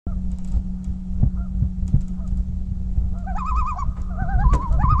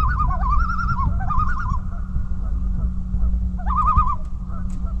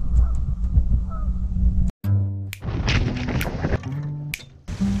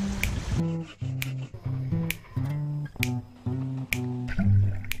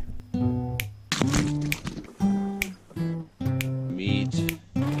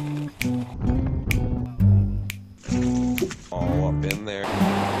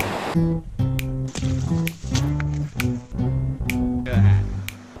Look,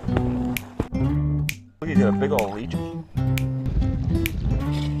 he's got a big old leech.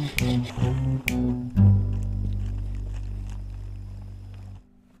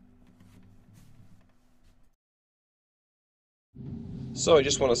 So I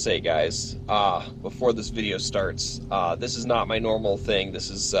just want to say, guys, before this video starts, this is not my normal thing. This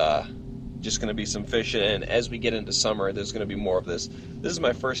is just going to be some fishing, and as we get into summer, there's going to be more of this. This is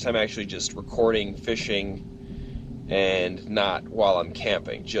my first time actually just recording fishing, and not while I'm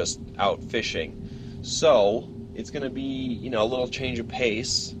camping, just out fishing. So it's going to be, you know, a little change of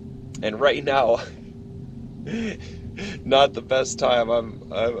pace, and right now, not the best time.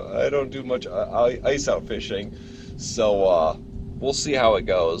 I don't do much ice out fishing, so we'll see how it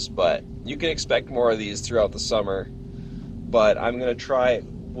goes, but you can expect more of these throughout the summer. But I'm gonna try.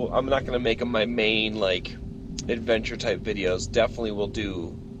 Well, I'm not gonna make them my main like adventure type videos. Definitely will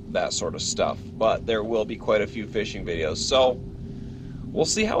do that sort of stuff, but there will be quite a few fishing videos. So we'll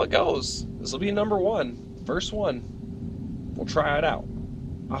see how it goes. This will be number one, first one. We'll try it out.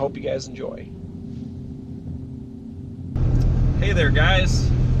 I hope you guys enjoy. Hey there, guys.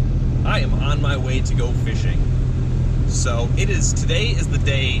 I am on my way to go fishing. So today is the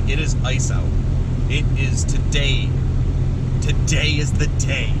day. It is ice out. It is today. Today is the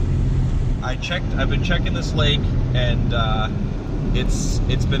day. I've been checking this lake, and it's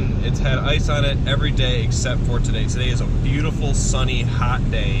had ice on it every day except for today. Today is a beautiful, sunny,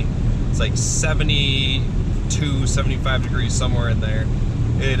 hot day. It's like 72, 75 degrees, somewhere in there.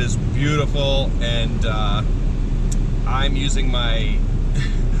 It is beautiful, and I'm using my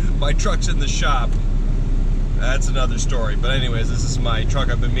truck's in the shop. That's another story. But anyways, this is my truck.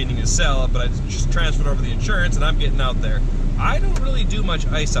 I've been meaning to sell it, but I just transferred over the insurance, and I'm getting out there. I don't really do much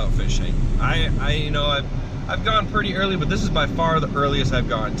ice out fishing. I've gone pretty early, but this is by far the earliest I've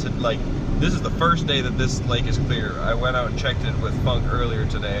gone to. Like, this is the first day that this lake is clear. I went out and checked it with Funk earlier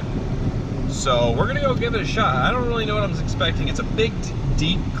today. So we're gonna go give it a shot. I don't really know what I'm expecting. It's a big,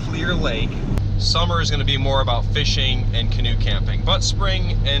 deep, clear lake. Summer is going to be more about fishing and canoe camping, but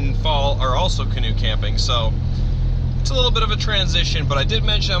spring and fall are also canoe camping, so it's a little bit of a transition. But I did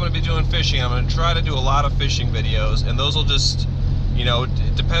mention I'm going to be doing fishing. I'm going to try to do a lot of fishing videos, and those will just, you know,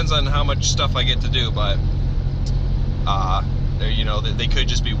 it depends on how much stuff I get to do, but you know, they could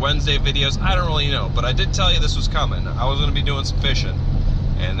just be Wednesday videos. I don't really know, but I did tell you this was coming. I was going to be doing some fishing,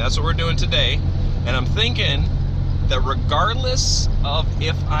 and that's what we're doing today. And I'm thinking that regardless of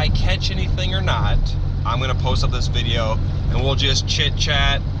if I catch anything or not, I'm gonna post up this video and we'll just chit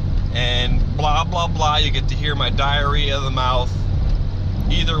chat and blah blah blah. You get to hear my diarrhea of the mouth.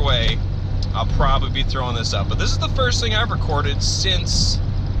 Either way, I'll probably be throwing this up. But this is the first thing I've recorded since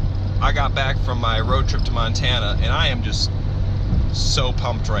I got back from my road trip to Montana, and I am just so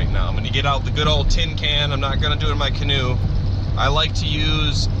pumped right now. I'm gonna get out the good old tin can. I'm not gonna do it in my canoe. I like to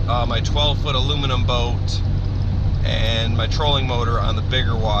use my 12-foot aluminum boat and my trolling motor on the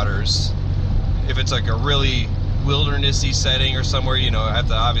bigger waters. If it's like a really wildernessy setting or somewhere, you know, I have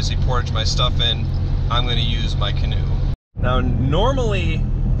to obviously portage my stuff in, I'm going to use my canoe. Now normally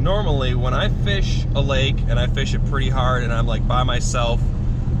when I fish a lake and I fish it pretty hard and I'm like by myself,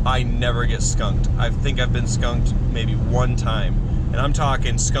 I never get skunked. I think I've been skunked maybe one time, and I'm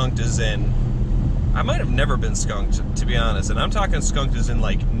talking skunked as in, I might have never been skunked, to be honest, and I'm talking skunked as in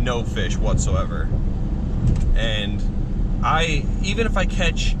like no fish whatsoever. And even if I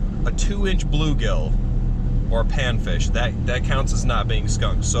catch a 2-inch bluegill or a panfish, that counts as not being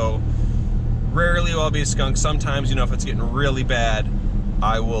skunked. So rarely will I be skunked. Sometimes, you know, if it's getting really bad,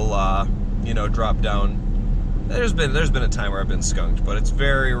 I will, you know, drop down. There's been a time where I've been skunked, but it's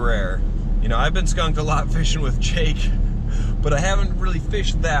very rare. You know, I've been skunked a lot fishing with Jake, but I haven't really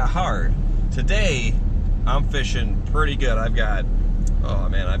fished that hard. Today, I'm fishing pretty good. I've got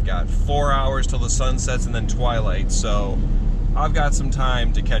 4 hours till the sun sets and then twilight, so I've got some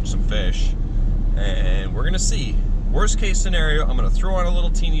time to catch some fish, and we're gonna see. Worst case scenario, I'm gonna throw on a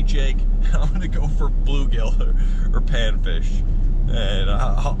little teeny jig, and I'm gonna go for bluegill or panfish, and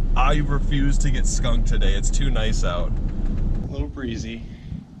I refuse to get skunked today. It's too nice out. A little breezy.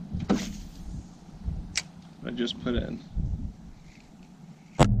 I just put in.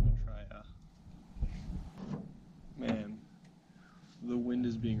 Man, the wind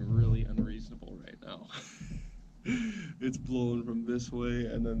is being really unreasonable right now. It's blowing from this way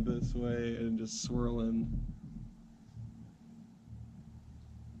and then this way and just swirling.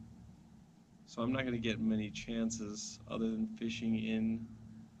 So I'm not going to get many chances other than fishing in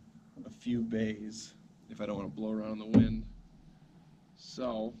a few bays if I don't want to blow around in the wind.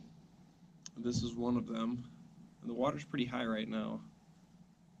 So this is one of them. And the water's pretty high right now.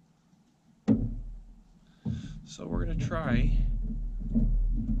 So we're gonna try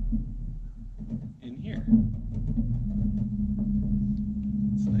in here.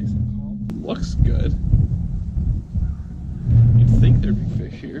 It's nice and calm. Looks good. You'd think there'd be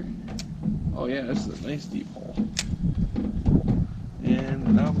fish here. Oh yeah, this is a nice deep hole.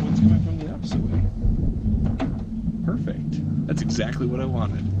 And now the wind's coming from the opposite way. Perfect. That's exactly what I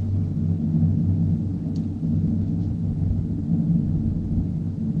wanted.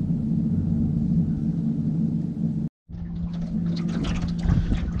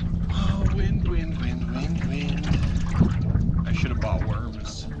 Oh, wind, wind, wind, wind, wind. I should have bought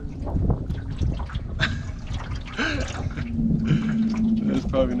worms. That's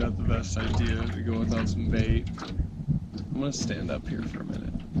probably not the best idea to go without some bait. I'm gonna stand up here for a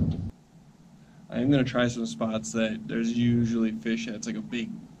minute. I'm gonna try some spots that there's usually fish at. It's like a big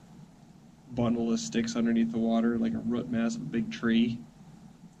bundle of sticks underneath the water, like a root mass of a big tree.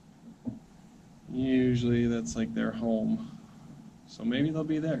 Usually that's like their home. So maybe they'll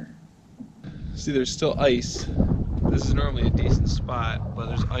be there. See, there's still ice. This is normally a decent spot, but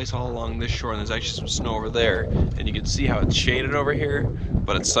there's ice all along this shore, and there's actually some snow over there. And you can see how it's shaded over here,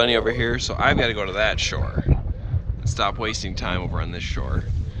 but it's sunny over here, so I've got to go to that shore and stop wasting time over on this shore.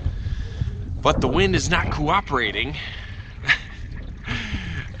 But the wind is not cooperating.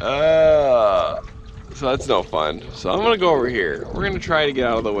 So that's no fun. So I'm gonna go over here. We're gonna try to get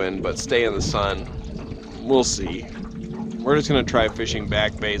out of the wind, but stay in the sun. We'll see. We're just gonna try fishing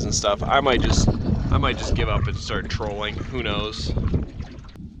back bays and stuff. I might just give up and start trolling. Who knows?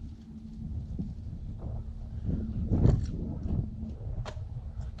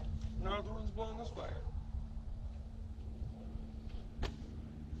 No, the wind's blowing this way.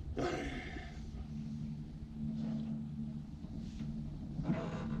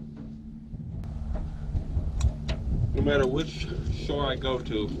 No matter which shore I go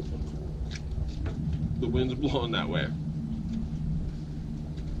to, the wind's blowing that way.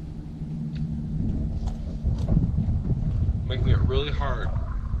 Making it really hard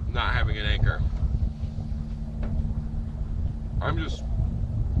not having an anchor. I'm just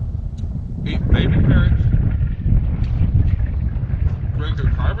eating baby carrots,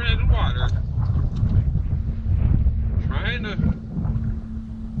 drinking carbonated water, trying to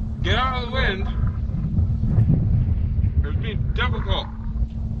get out of the wind. It's being difficult.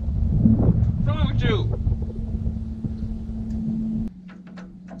 What's wrong with you?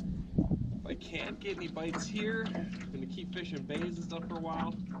 If I can't get any bites here, I'm gonna keep fishing bays and stuff for a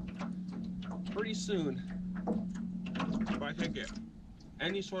while. Pretty soon, if I can't get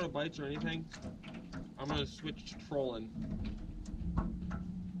any sort of bites or anything, I'm gonna switch to trolling,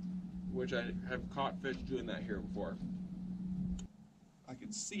 which I have caught fish doing that here before. I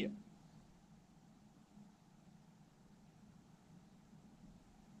can see it.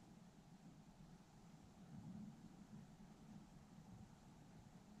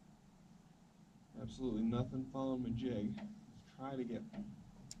 Absolutely nothing following my jig. Let's try to get.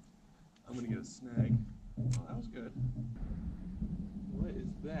 I'm gonna get a snag. Oh, that was good. What is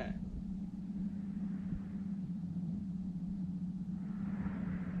that?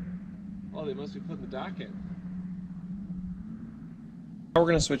 Oh, they must be putting the dock in. Now we're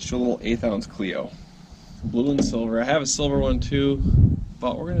gonna switch to a little 1/8 ounce Clio, blue and silver. I have a silver one too,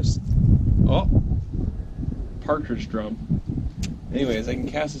 but we're gonna. Oh, partridge drum. Anyways, I can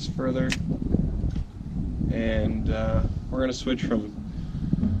cast this further. And we're going to switch from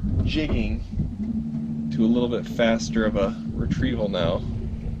jigging to a little bit faster of a retrieval now.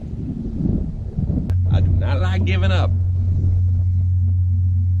 I do not like giving up.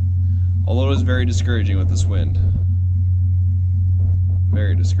 Although it is very discouraging with this wind.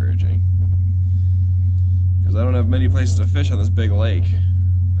 Very discouraging. Because I don't have many places to fish on this big lake.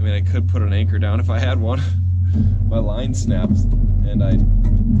 I mean, I could put an anchor down if I had one. My line snapped and I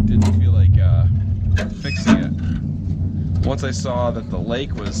didn't feel like fixing it. Once I saw that the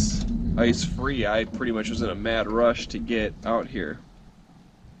lake was ice-free, I pretty much was in a mad rush to get out here.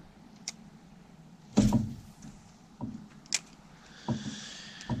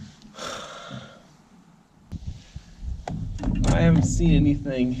 I haven't seen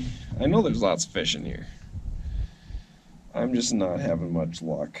anything. I know there's lots of fish in here. I'm just not having much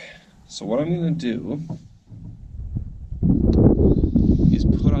luck. So what I'm going to do is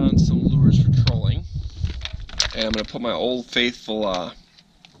put on some lures for trolling. And I'm going to put my old faithful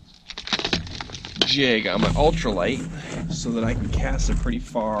jig on my ultralight so that I can cast it pretty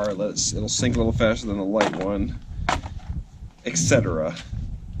far. It'll sink a little faster than the light one, etc.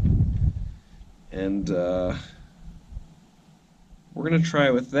 And we're going to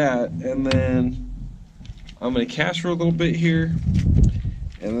try with that, and then I'm going to cast for a little bit here,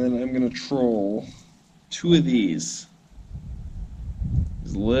 and then I'm going to troll 2 of these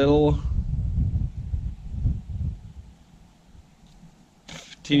little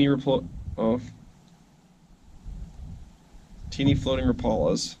teeny floating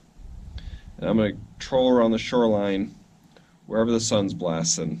rapalas, and I'm going to troll around the shoreline wherever the sun's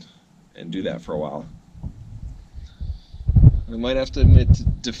blasting and do that for a while. I might have to admit to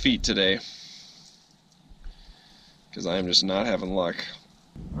defeat today because I am just not having luck.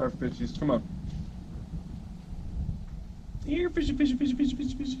 Alright, fishies, come on. Here, fishy, fishy, fishy, fishy,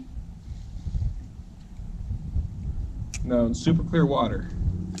 fishy, fishy. Now, in super clear water,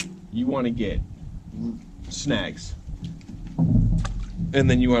 you want to get snags. And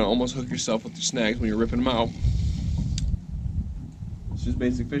then you want to almost hook yourself with the snags when you're ripping them out. It's just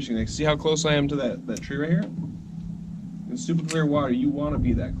basic fishing. Like, see how close I am to that tree right here? In super clear water, you want to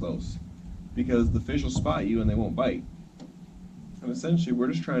be that close because the fish will spot you and they won't bite. And essentially, we're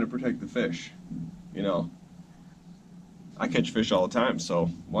just trying to protect the fish. You know, I catch fish all the time, so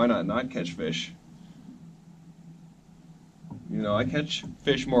why not catch fish? You know, I catch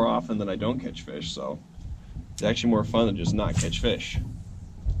fish more often than I don't catch fish, so it's actually more fun than just not catch fish.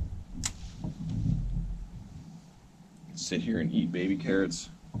 Sit here and eat baby carrots,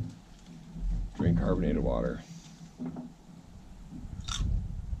 drink carbonated water.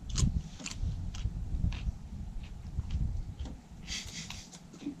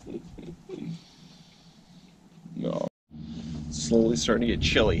 No. Slowly starting to get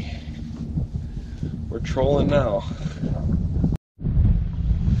chilly. We're trolling now.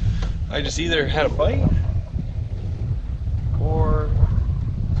 I just either had a bite or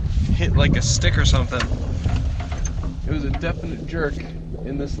hit like a stick or something. It was a definite jerk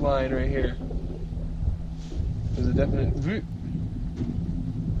in this line right here. It was a definite.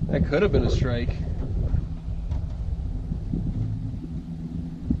 That could have been a strike.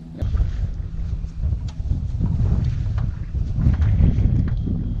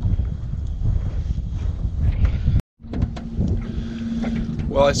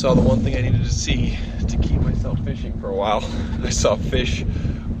 Well, I saw the one thing I needed to see to keep myself fishing for a while. I saw fish,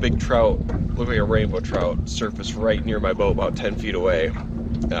 big trout, looked like a rainbow trout, surface right near my boat about 10 feet away.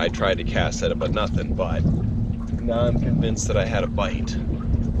 And I tried to cast at it, but nothing. But now I'm convinced that I had a bite.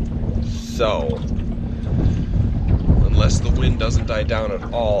 So, unless the wind doesn't die down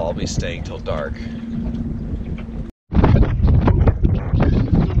at all, I'll be staying till dark.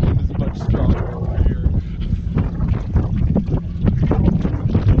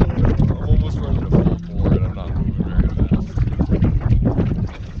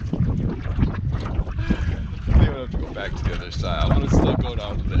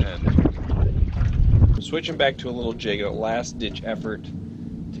 Switching back to a little jig, a last-ditch effort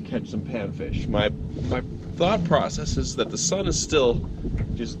to catch some panfish. My thought process is that the sun is still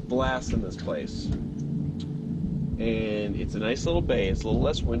just blasting this place, and it's a nice little bay. It's a little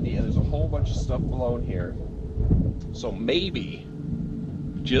less windy, and there's a whole bunch of stuff blowing here. So maybe,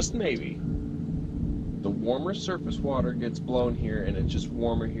 just maybe, the warmer surface water gets blown here, and it's just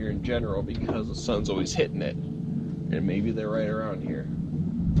warmer here in general because the sun's always hitting it, and maybe they're right around here.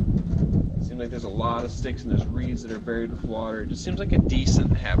 Seems like there's a lot of sticks and there's reeds that are buried with water. It just seems like a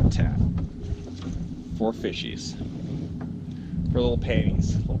decent habitat for fishies, for little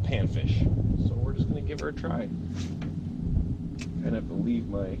panties, little panfish. So we're just gonna give her a try. Kind of have to leave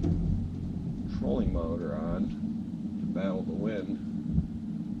my trolling motor on to battle the wind.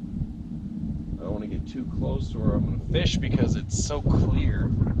 I don't want to get too close to where I'm gonna fish because it's so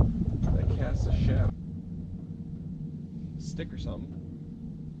clear. I cast a shadow, stick or something.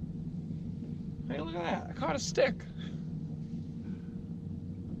 Hey, look at that. I caught a stick.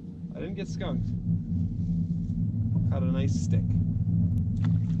 I didn't get skunked. Caught a nice stick.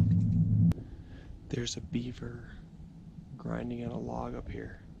 There's a beaver grinding on a log up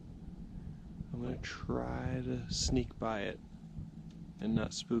here. I'm going to try to sneak by it and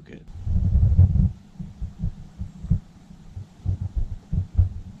not spook it.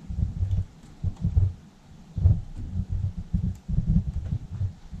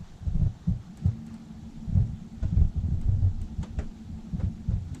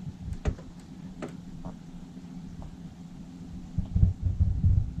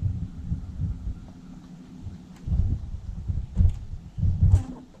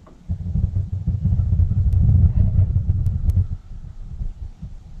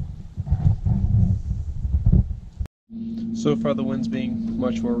 So far the wind's being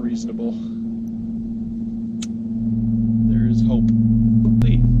much more reasonable. There is hope.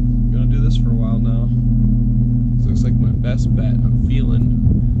 I'm gonna do this for a while now. This looks like my best bet. I'm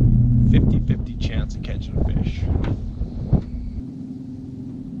feeling 50-50 chance of catching a fish.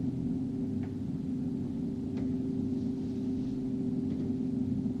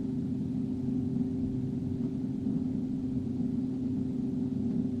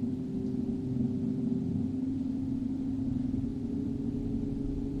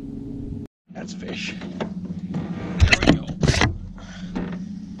 That's fish. There we go.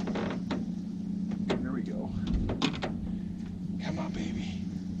 There we go. Come on, baby.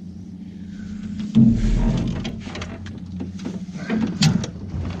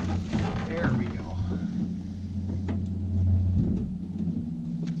 There we go.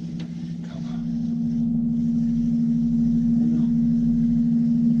 Come on.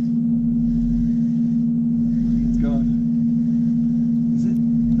 It's gone. Is it?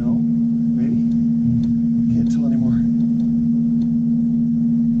 No? Maybe? Can't tell anymore.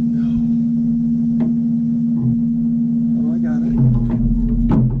 No. Oh, I got it.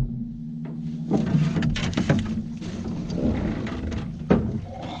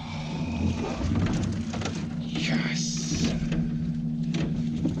 Yes.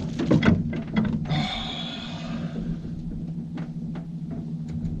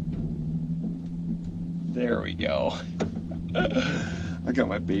 There we go. I got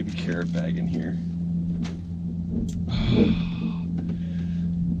my baby carrot bag in here.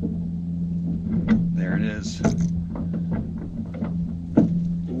 There it is.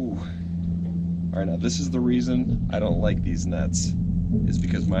 Ooh. Alright, now this is the reason I don't like these nets, is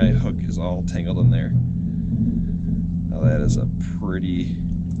because my hook is all tangled in there. Now that is a pretty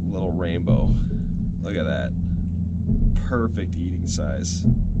little rainbow. Look at that. Perfect eating size.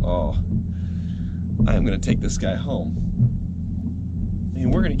 Oh, I'm gonna take this guy home. I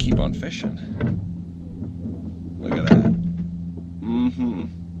mean, we're gonna keep on fishing. Look at that. Mm-hmm.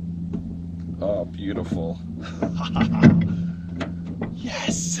 Oh, beautiful.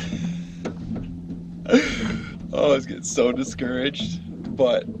 Yes. Oh, I was getting so discouraged,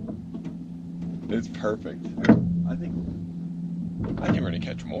 but it's perfect. I think we're gonna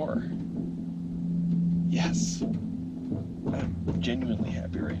catch more. Yes. I'm genuinely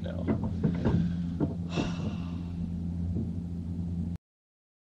happy right now.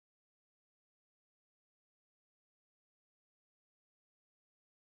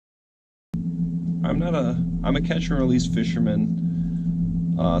 I'm a catch and release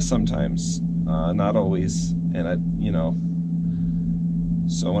fisherman, sometimes, not always, and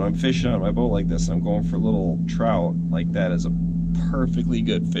so when I'm fishing on my boat like this, I'm going for little trout, like that is a perfectly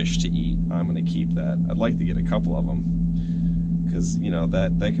good fish to eat. I'm gonna keep that. I'd like to get a couple of them, because,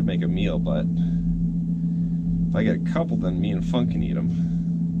 that could make a meal, but if I get a couple, then me and Funk can eat them.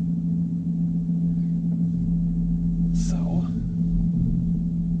 So.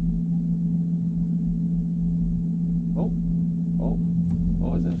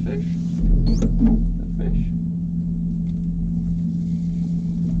 Oh, is that fish? Is that fish?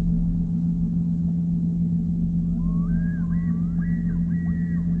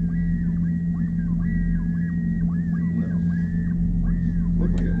 No.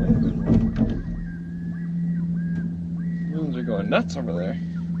 Looked like it might have been one. Moons are going nuts over there.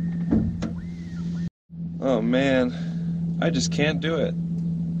 Oh man, I just can't do it.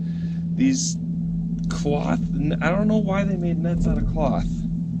 These cloth, I don't know why they made nets out of cloth.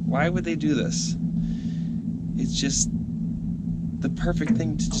 Why would they do this? It's just the perfect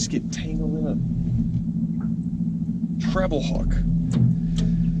thing to just get tangled in a treble hook.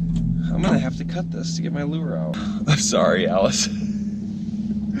 I'm gonna have to cut this to get my lure out. I'm sorry, Alice.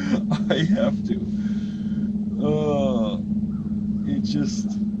 I have to. It just...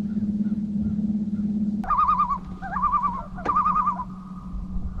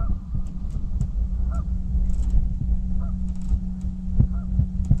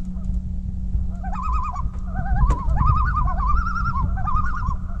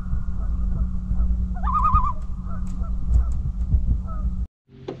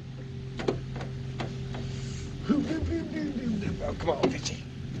 Oh, come on, Richie.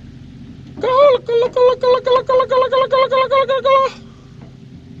 Go, look.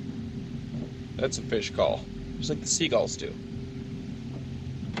 That's a fish call, just like the seagulls do.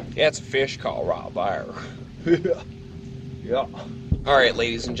 Yeah, it's a fish call, Rob. Yeah. All right,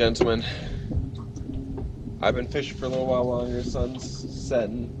 ladies and gentlemen. I've been fishing for a little while longer. Sun's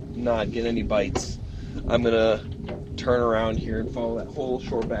setting, not getting any bites. I'm gonna turn around here and follow that whole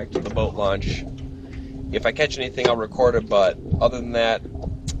shore back to the boat launch. If I catch anything, I'll record it, but other than that,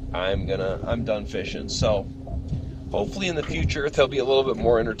 I'm done fishing. So hopefully in the future they'll be a little bit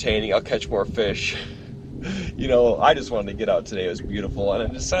more entertaining. I'll catch more fish. I just wanted to get out today. It was beautiful, and I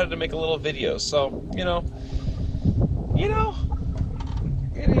decided to make a little video. So,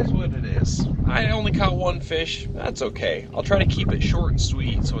 it is what it is. I only caught one fish. That's okay. I'll try to keep it short and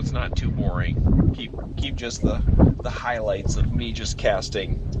sweet so it's not too boring. Keep just the highlights of me just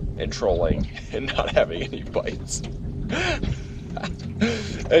casting and trolling and not having any bites.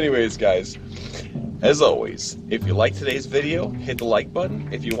 Anyways, guys, As always, if you like today's video, hit the like button.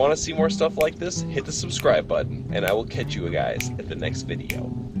 If you want to see more stuff like this, hit the subscribe button, and I will catch you guys at the next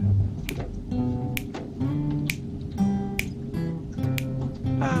video.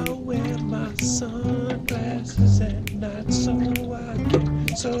 I wear my sunglasses at night,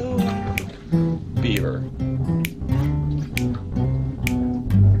 so Beaver.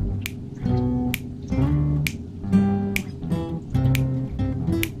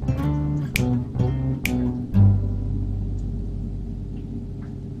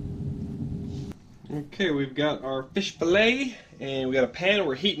 Okay, we've got our fish fillet, and we got a pan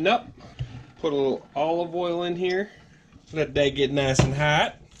we're heating up. Put a little olive oil in here. Let that get nice and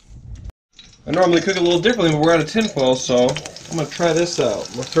hot. I normally cook it a little differently, but we're out of tinfoil, so I'm going to try this out.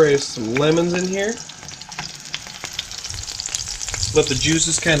 I'm going to throw some lemons in here. Let the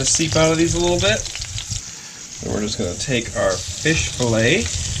juices kind of seep out of these a little bit. And we're just going to take our fish fillet.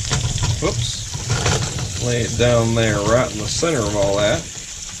 Whoops. Lay it down there right in the center of all that.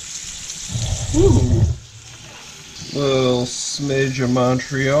 Woo! Little smidge of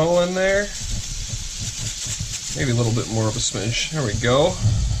Montreal in there. Maybe a little bit more of a smidge. There we go.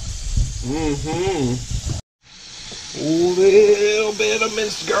 A little bit of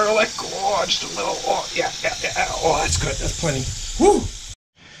minced garlic. Oh, just a little. Oh, yeah. Oh, that's good. That's plenty. Woo!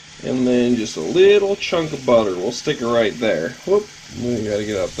 And then just a little chunk of butter. We'll stick it right there. Whoop. We gotta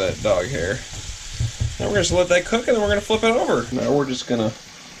get up that dog hair. Now we're just gonna let that cook, and then we're gonna flip it over. Now we're just gonna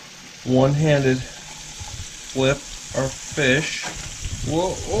one-handed flip our fish.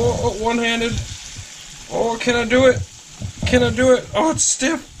 Whoa! Oh, one-handed. Oh, can I do it? Can I do it? Oh, it's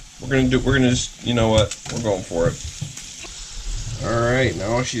stiff. We're gonna just, you know what? We're going for it. Alright,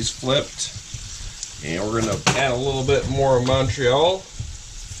 now she's flipped. And we're gonna add a little bit more of Montreal.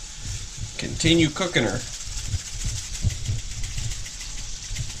 Continue cooking her.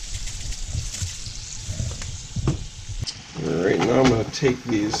 Alright, now I'm gonna take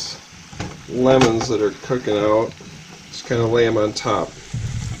these lemons that are cooking out, just kind of lay them on top.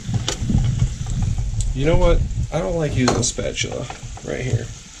 You know what? I don't like using a spatula right here.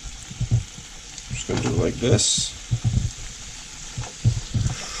 I'm just going to do it like this.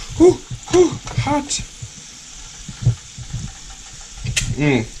 Whew, hot.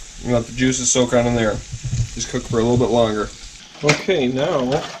 Let the juices soak on in there. Just cook for a little bit longer. Okay, now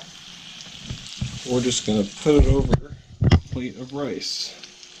we're just going to put it over a plate of rice.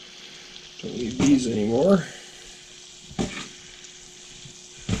 Don't need these anymore.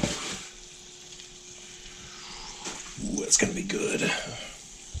 Ooh, that's gonna be good.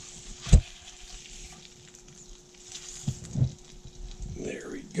 There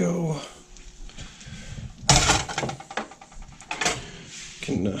we go.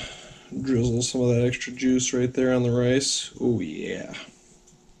 Can drizzle some of that extra juice right there on the rice. Oh yeah.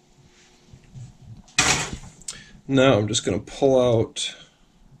 Now I'm just gonna pull out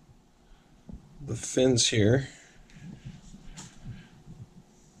the fins here.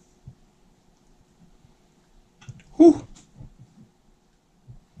 Whew.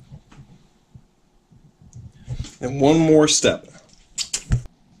 And one more step.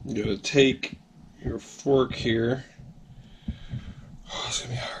 You're going to take your fork here. Oh, it's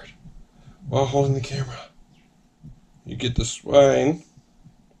going to be hard. While holding the camera. You get the spine.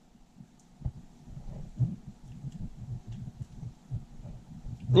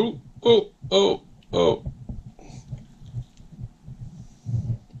 Oh.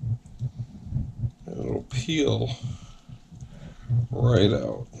 It'll peel right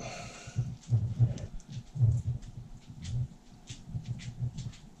out.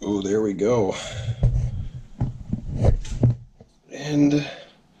 Oh, there we go. And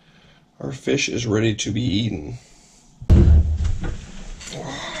our fish is ready to be eaten.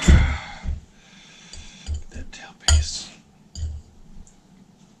 That tail piece.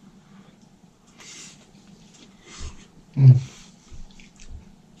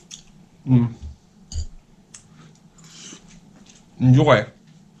 Enjoy.